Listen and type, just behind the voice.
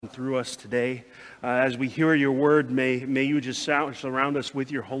through us today. As we hear your word, may you just surround us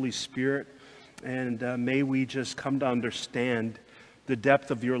with your Holy Spirit, and may we just come to understand the depth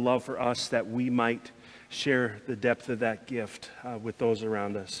of your love for us, that we might share the depth of that gift with those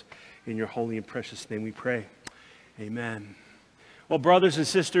around us. In your holy and precious name we pray. Amen. Well, brothers and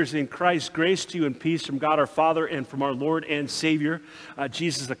sisters in Christ, grace to you and peace from God our Father and from our Lord and Savior,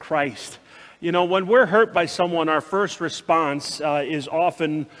 Jesus the Christ. You know, when we're hurt by someone, our first response is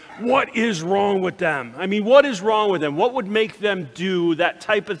often, what is wrong with them? I mean, what is wrong with them? What would make them do that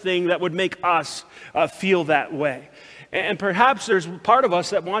type of thing that would make us feel that way? And perhaps there's part of us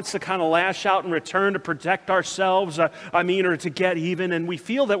that wants to kind of lash out in return to protect ourselves, or to get even. And we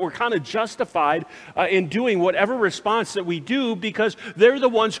feel that we're kind of justified in doing whatever response that we do because they're the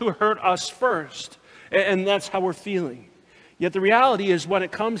ones who hurt us first. And that's how we're feeling. Yet the reality is, when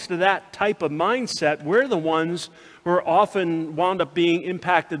it comes to that type of mindset, we're the ones who are often wound up being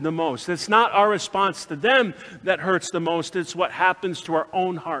impacted the most. It's not our response to them that hurts the most. It's what happens to our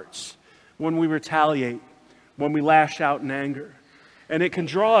own hearts when we retaliate, when we lash out in anger. And it can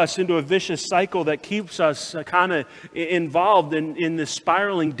draw us into a vicious cycle that keeps us kind of involved in this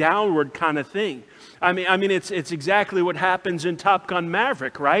spiraling downward kind of thing. I mean, it's exactly what happens in Top Gun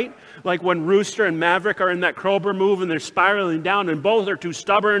Maverick, right? Like when Rooster and Maverick are in that Krober move and they're spiraling down and both are too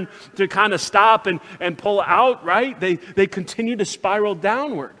stubborn to kind of stop and pull out, right? They continue to spiral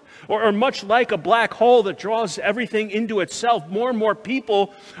downward. Or much like a black hole that draws everything into itself, more and more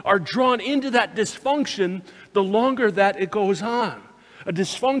people are drawn into that dysfunction the longer that it goes on. A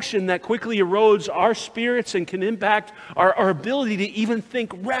dysfunction that quickly erodes our spirits and can impact our ability to even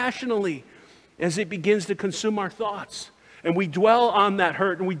think rationally as it begins to consume our thoughts. And we dwell on that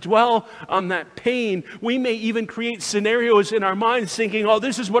hurt and we dwell on that pain. We may even create scenarios in our minds thinking, oh,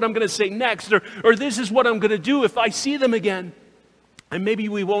 this is what I'm going to say next, or this is what I'm going to do if I see them again. And maybe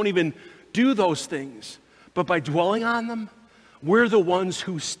we won't even do those things. But by dwelling on them, we're the ones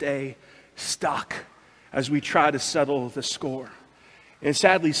who stay stuck as we try to settle the score. And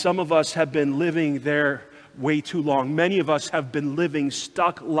sadly, some of us have been living there way too long. Many of us have been living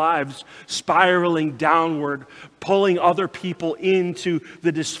stuck lives, spiraling downward, pulling other people into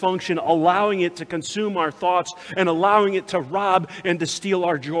the dysfunction, allowing it to consume our thoughts and allowing it to rob and to steal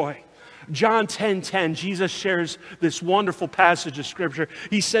our joy. John 10:10, Jesus shares this wonderful passage of Scripture.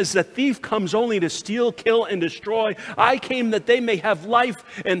 He says, the thief comes only to steal, kill, and destroy. I came that they may have life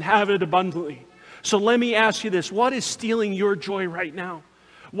and have it abundantly. So let me ask you this. What is stealing your joy right now?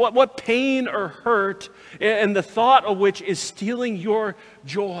 What pain or hurt, and the thought of which is stealing your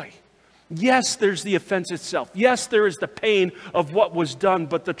joy? Yes, there's the offense itself. Yes, there is the pain of what was done,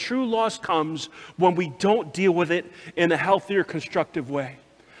 but the true loss comes when we don't deal with it in a healthier, constructive way.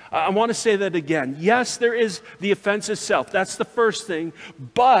 I want to say that again. Yes, there is the offense itself. That's the first thing.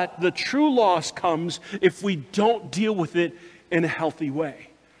 But the true loss comes if we don't deal with it in a healthy way.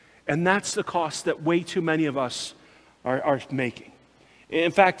 And that's the cost that way too many of us are making.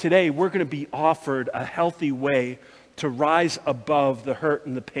 In fact, today we're going to be offered a healthy way to rise above the hurt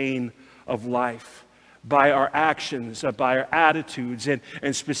and the pain of life by our actions, by our attitudes,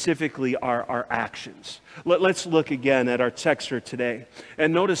 and specifically our actions. Let's look again at our text for today.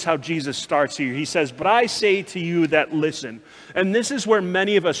 And notice how Jesus starts here. He says, but I say to you that listen. And this is where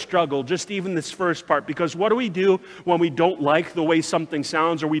many of us struggle, just even this first part, because what do we do when we don't like the way something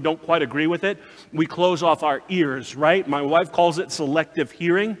sounds or we don't quite agree with it? We close off our ears, right? My wife calls it selective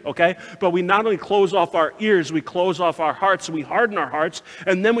hearing, okay? But we not only close off our ears, we close off our hearts, we harden our hearts,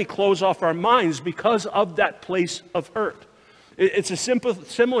 and then we close off our minds because of that place of hurt. It's a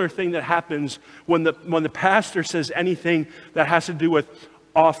similar thing that happens when the pastor says anything that has to do with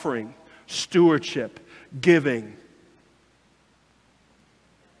offering, stewardship, giving.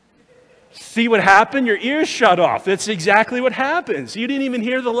 See what happened? Your ears shut off. That's exactly what happens. You didn't even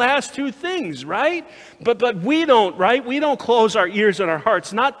hear the last two things, right? But we don't, right? We don't close our ears and our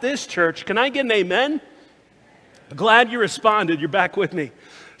hearts. Not this church. Can I get an amen? Glad you responded. You're back with me.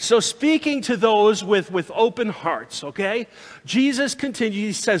 So speaking to those with open hearts, okay? Jesus continues,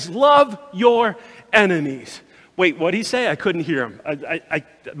 he says, love your enemies. Wait, what did he say? I couldn't hear him.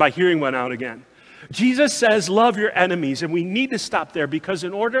 My hearing went out again. Jesus says, love your enemies, and we need to stop there because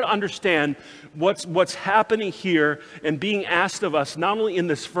in order to understand what's happening here and being asked of us, not only in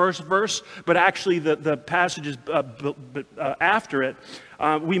this first verse, but actually the passages after it,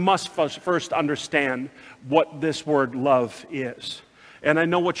 we must first understand what this word love is. And I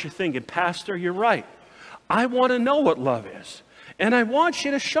know what you're thinking, Pastor, you're right. I want to know what love is, and I want you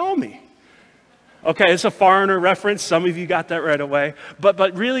to show me. Okay, it's a foreigner reference. Some of you got that right away.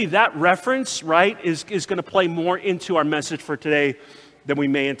 But really that reference, right, is going to play more into our message for today than we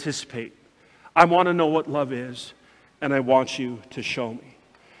may anticipate. I want to know what love is, and I want you to show me.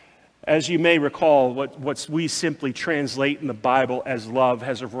 As you may recall, what we simply translate in the Bible as love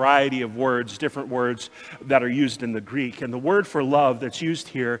has a variety of words, different words that are used in the Greek. And the word for love that's used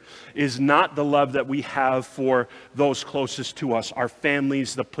here is not the love that we have for those closest to us, our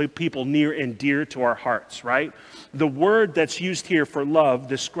families, the people near and dear to our hearts, right? The word that's used here for love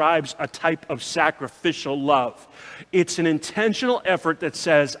describes a type of sacrificial love. It's an intentional effort that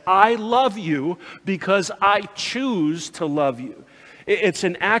says, I love you because I choose to love you. It's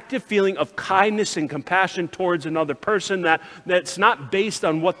an active feeling of kindness and compassion towards another person that's not based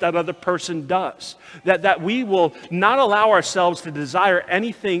on what that other person does. That we will not allow ourselves to desire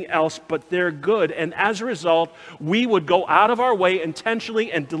anything else but their good. And as a result, we would go out of our way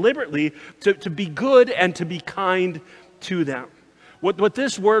intentionally and deliberately to be good and to be kind to them. What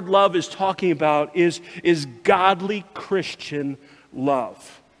this word love is talking about is godly Christian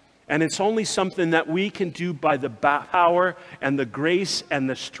love. And it's only something that we can do by the power and the grace and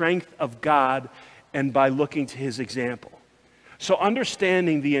the strength of God and by looking to his example. So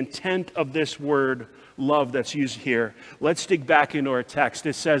understanding the intent of this word love that's used here, let's dig back into our text.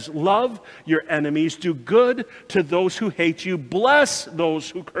 It says, love your enemies, do good to those who hate you, bless those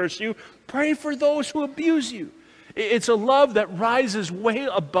who curse you, pray for those who abuse you. It's a love that rises way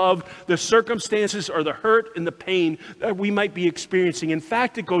above the circumstances or the hurt and the pain that we might be experiencing. In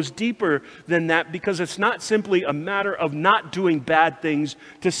fact, it goes deeper than that because it's not simply a matter of not doing bad things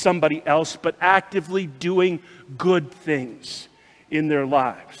to somebody else, but actively doing good things in their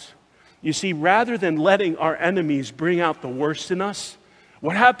lives. You see, rather than letting our enemies bring out the worst in us,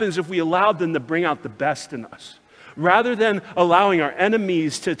 what happens if we allowed them to bring out the best in us? Rather than allowing our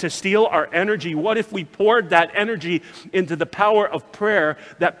enemies to steal our energy, what if we poured that energy into the power of prayer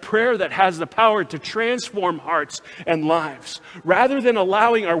that has the power to transform hearts and lives? Rather than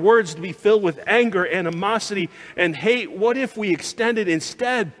allowing our words to be filled with anger, animosity, and hate, what if we extended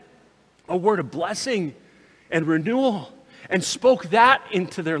instead a word of blessing and renewal and spoke that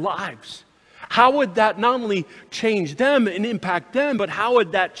into their lives? How would that not only change them and impact them, but how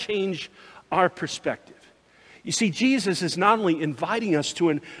would that change our perspective? You see, Jesus is not only inviting us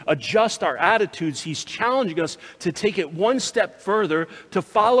to adjust our attitudes, he's challenging us to take it one step further, to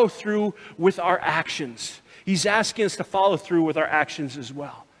follow through with our actions. He's asking us to follow through with our actions as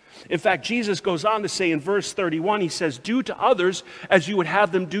well. In fact, Jesus goes on to say in verse 31, he says, do to others as you would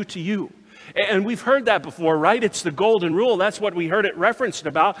have them do to you. And we've heard that before, right? It's the golden rule. That's what we heard it referenced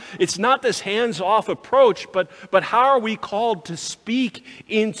about. It's not this hands-off approach, but how are we called to speak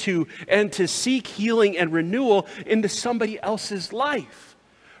into and to seek healing and renewal into somebody else's life?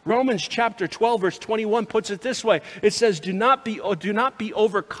 Romans chapter 12, verse 21 puts it this way. It says, do not be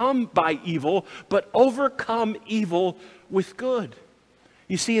overcome by evil, but overcome evil with good.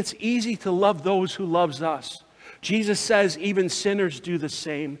 You see, it's easy to love those who loves us. Jesus says even sinners do the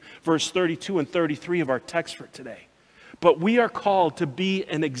same. Verse 32 and 33 of our text for today. But we are called to be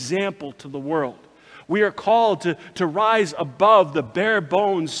an example to the world. We are called to rise above the bare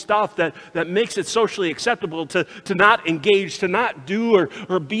bones stuff that makes it socially acceptable to not engage, to not do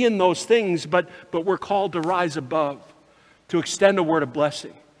or be in those things. But we're called to rise above, to extend a word of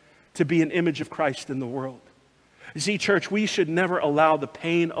blessing, to be an image of Christ in the world. You see, church, we should never allow the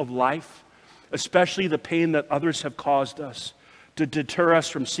pain of life, especially the pain that others have caused us, to deter us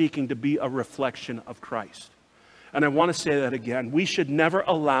from seeking to be a reflection of Christ. And I want to say that again. We should never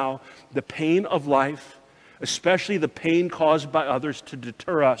allow the pain of life, especially the pain caused by others, to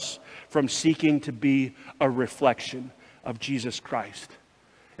deter us from seeking to be a reflection of Jesus Christ.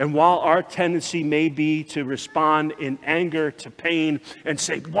 And while our tendency may be to respond in anger to pain and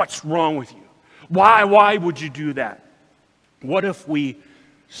say, what's wrong with you? Why would you do that? What if we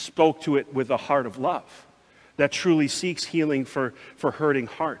spoke to it with a heart of love that truly seeks healing for hurting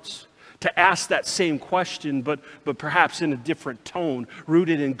hearts? To ask that same question, but perhaps in a different tone,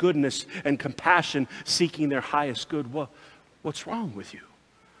 rooted in goodness and compassion, seeking their highest good. Well, what's wrong with you?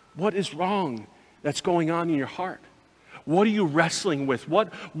 What is wrong that's going on in your heart? What are you wrestling with?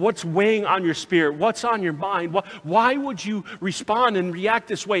 What's weighing on your spirit? What's on your mind? Why would you respond and react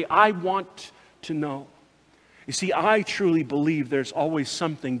this way? I want to know. You see, I truly believe there's always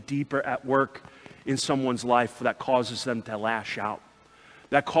something deeper at work in someone's life that causes them to lash out,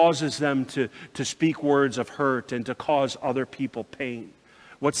 that causes them to speak words of hurt and to cause other people pain.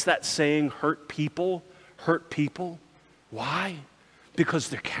 What's that saying? Hurt people hurt people. Why? Because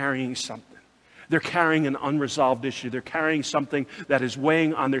they're carrying something. They're carrying an unresolved issue. They're carrying something that is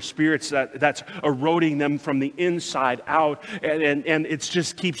weighing on their spirits, that's eroding them from the inside out. And it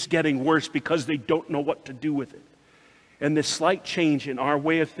just keeps getting worse because they don't know what to do with it. And this slight change in our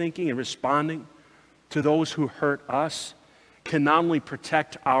way of thinking and responding to those who hurt us can not only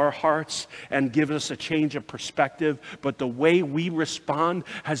protect our hearts and give us a change of perspective, but the way we respond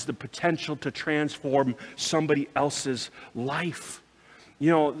has the potential to transform somebody else's life.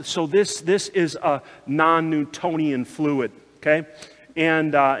 So this is a non-Newtonian fluid, okay?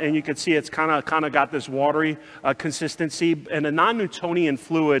 And you can see it's kind of got this watery consistency. And a non-Newtonian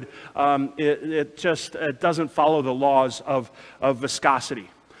fluid, it doesn't follow the laws of viscosity.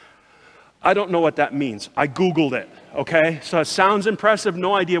 I don't know what that means. I Googled it, okay? So it sounds impressive,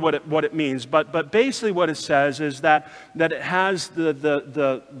 no idea what it means. But basically what it says is that it has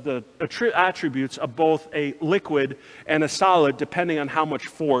the attributes of both a liquid and a solid, depending on how much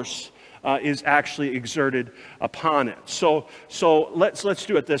force is actually exerted upon it. So let's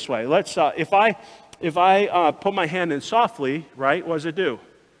do it this way. If I put my hand in softly, right, what does it do?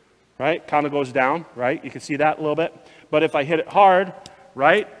 Right? Kind of goes down, right? You can see that a little bit. But if I hit it hard,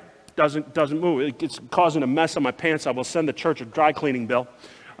 right, doesn't move. It's causing a mess on my pants. I will send the church a dry cleaning bill.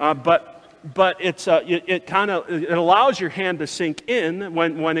 But it allows your hand to sink in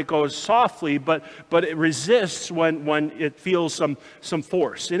when it goes softly, but it resists when it feels some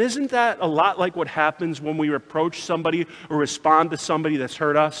force. And isn't that a lot like what happens when we approach somebody or respond to somebody that's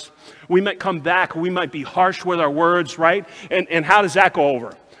hurt us? We might come back, we might be harsh with our words, right? And how does that go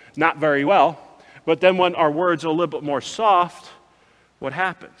over? Not very well. But then when our words are a little bit more soft, what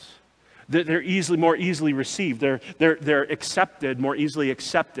happens? They're more easily received. They're accepted, more easily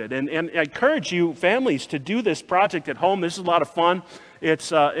accepted. And I encourage you, families, to do this project at home. This is a lot of fun.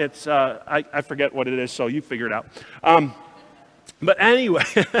 I forget what it is, so you figure it out. But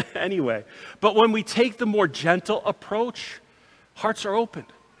anyway. But when we take the more gentle approach, hearts are opened.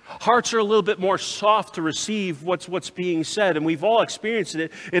 Hearts are a little bit more soft to receive what's being said, and we've all experienced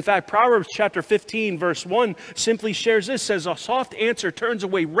it. In fact, Proverbs chapter 15, verse 1 simply shares this, says, a soft answer turns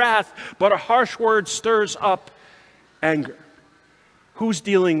away wrath, but a harsh word stirs up anger. Who's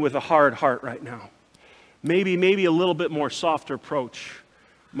dealing with a hard heart right now? Maybe a little bit more softer approach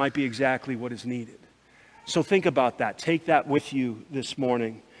might be exactly what is needed. So think about that. Take that with you this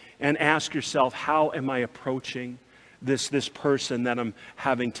morning and ask yourself, how am I approaching this person that I'm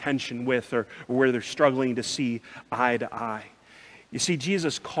having tension with, or where they're struggling to see eye to eye? You see,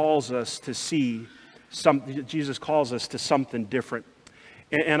 Jesus calls us to something different.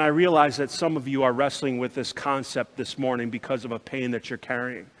 And I realize that some of you are wrestling with this concept this morning because of a pain that you're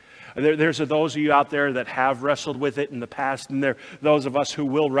carrying. There's those of you out there that have wrestled with it in the past, and there are those of us who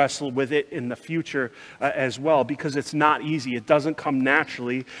will wrestle with it in the future as well, because it's not easy. It doesn't come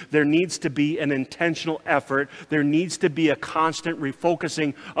naturally. There needs to be an intentional effort. There needs to be a constant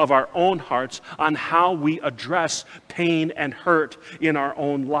refocusing of our own hearts on how we address pain and hurt in our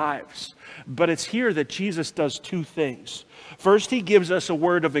own lives. But it's here that Jesus does two things. First, he gives us a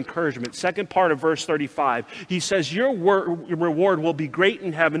word of encouragement. Second part of verse 35, he says, your reward will be great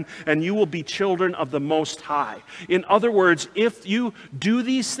in heaven, and you will be children of the Most High. In other words, if you do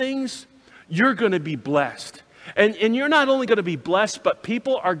these things, you're going to be blessed. And you're not only going to be blessed, but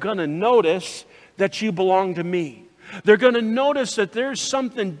people are going to notice that you belong to me. They're going to notice that there's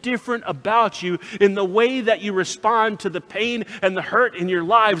something different about you in the way that you respond to the pain and the hurt in your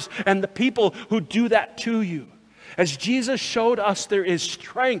lives and the people who do that to you. As Jesus showed us, there is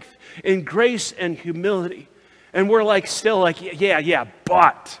strength in grace and humility. And we're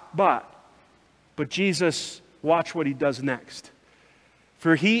but Jesus, watch what he does next.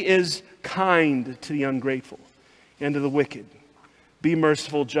 For he is kind to the ungrateful and to the wicked. Be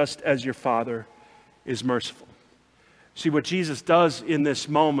merciful just as your Father is merciful. See, what Jesus does in this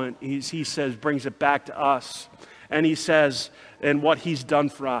moment, he says, brings it back to us. And he says, and what he's done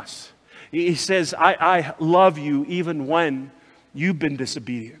for us. He says, I love you even when you've been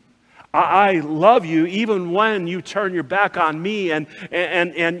disobedient. I love you even when you turn your back on me and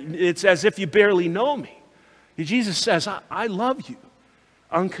it's as if you barely know me. Jesus says, I love you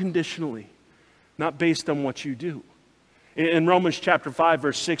unconditionally, not based on what you do. In Romans chapter 5,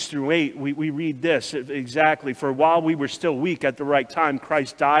 verse 6 through 8, we read this exactly. For while we were still weak, at the right time,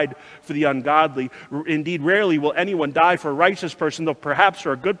 Christ died for the ungodly. Indeed, rarely will anyone die for a righteous person, though perhaps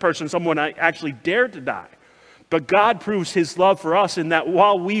for a good person, someone actually dared to die. But God proves his love for us in that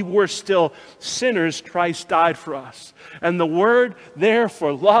while we were still sinners, Christ died for us. And the word there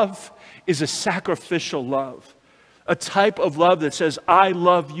for love is a sacrificial love. A type of love that says, I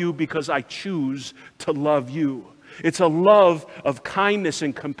love you because I choose to love you. It's a love of kindness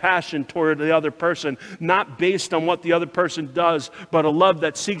and compassion toward the other person, not based on what the other person does, but a love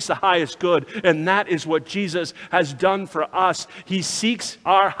that seeks the highest good. And that is what Jesus has done for us. He seeks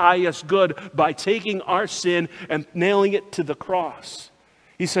our highest good by taking our sin and nailing it to the cross.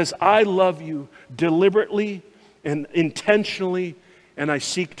 He says, I love you deliberately and intentionally, and I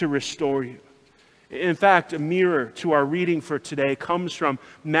seek to restore you. In fact, a mirror to our reading for today comes from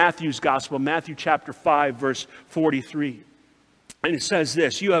Matthew's Gospel, Matthew chapter 5, verse 43. And it says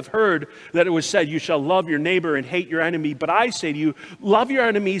this, you have heard that it was said, you shall love your neighbor and hate your enemy. But I say to you, love your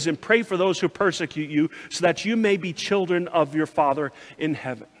enemies and pray for those who persecute you, so that you may be children of your Father in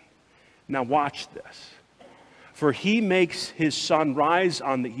heaven. Now watch this. For he makes his sun rise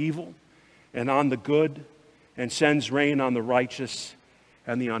on the evil and on the good, and sends rain on the righteous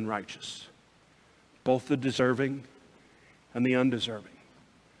and the unrighteous, both the deserving and the undeserving.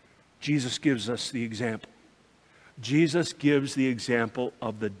 Jesus gives us the example. Jesus gives the example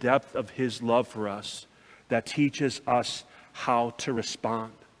of the depth of his love for us that teaches us how to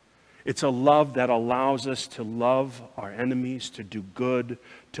respond. It's a love that allows us to love our enemies, to do good,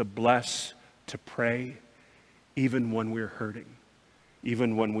 to bless, to pray, even when we're hurting.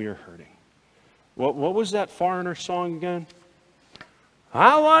 Even when we are hurting. What was that foreigner song again?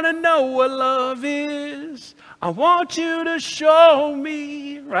 I want to know what love is. I want you to show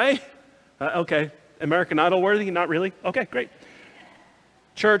me, right? Okay. American Idol worthy? Not really? Okay, great.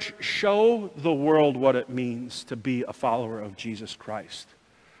 Church, show the world what it means to be a follower of Jesus Christ,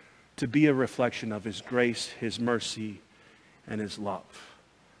 to be a reflection of his grace, his mercy, and his love.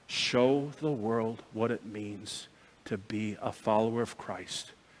 Show the world what it means to be a follower of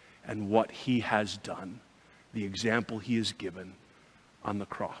Christ and what he has done, the example he has given on the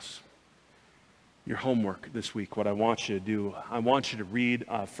cross. Your homework this week, what I want you to do, I want you to read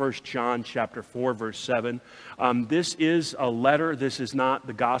 1 John chapter 4, verse 7. This is a letter. This is not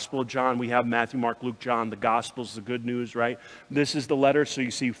the Gospel of John. We have Matthew, Mark, Luke, John. The Gospel's the good news, right? This is the letter. So you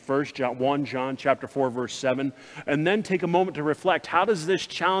see 1 John chapter 4, verse 7. And then take a moment to reflect. How does this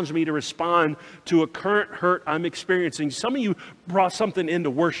challenge me to respond to a current hurt I'm experiencing? Some of you brought something into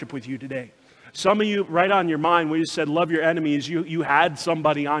worship with you today. Some of you, right on your mind, when you said love your enemies, you had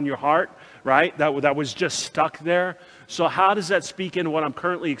somebody on your heart, right? That was just stuck there. So how does that speak into what I'm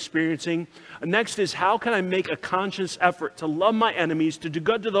currently experiencing? Next is, how can I make a conscious effort to love my enemies, to do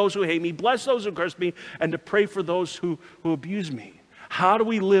good to those who hate me, bless those who curse me, and to pray for those who abuse me? How do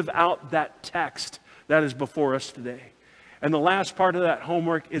we live out that text that is before us today? And the last part of that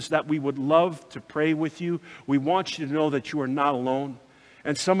homework is that we would love to pray with you. We want you to know that you are not alone.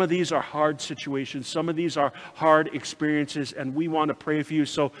 And some of these are hard situations. Some of these are hard experiences, and we want to pray for you.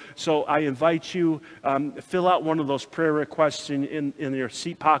 So I invite you, fill out one of those prayer requests in your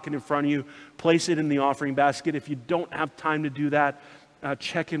seat pocket in front of you. Place it in the offering basket. If you don't have time to do that,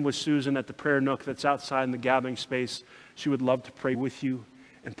 check in with Susan at the prayer nook that's outside in the gathering space. She would love to pray with you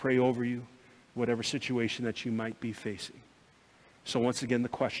and pray over you, whatever situation that you might be facing. So once again, the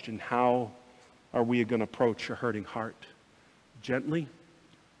question, how are we going to approach a hurting heart? Gently?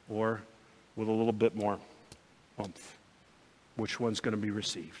 Or with a little bit more oomph? Which one's going to be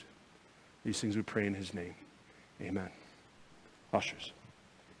received? These things we pray in his name. Amen. Ushers.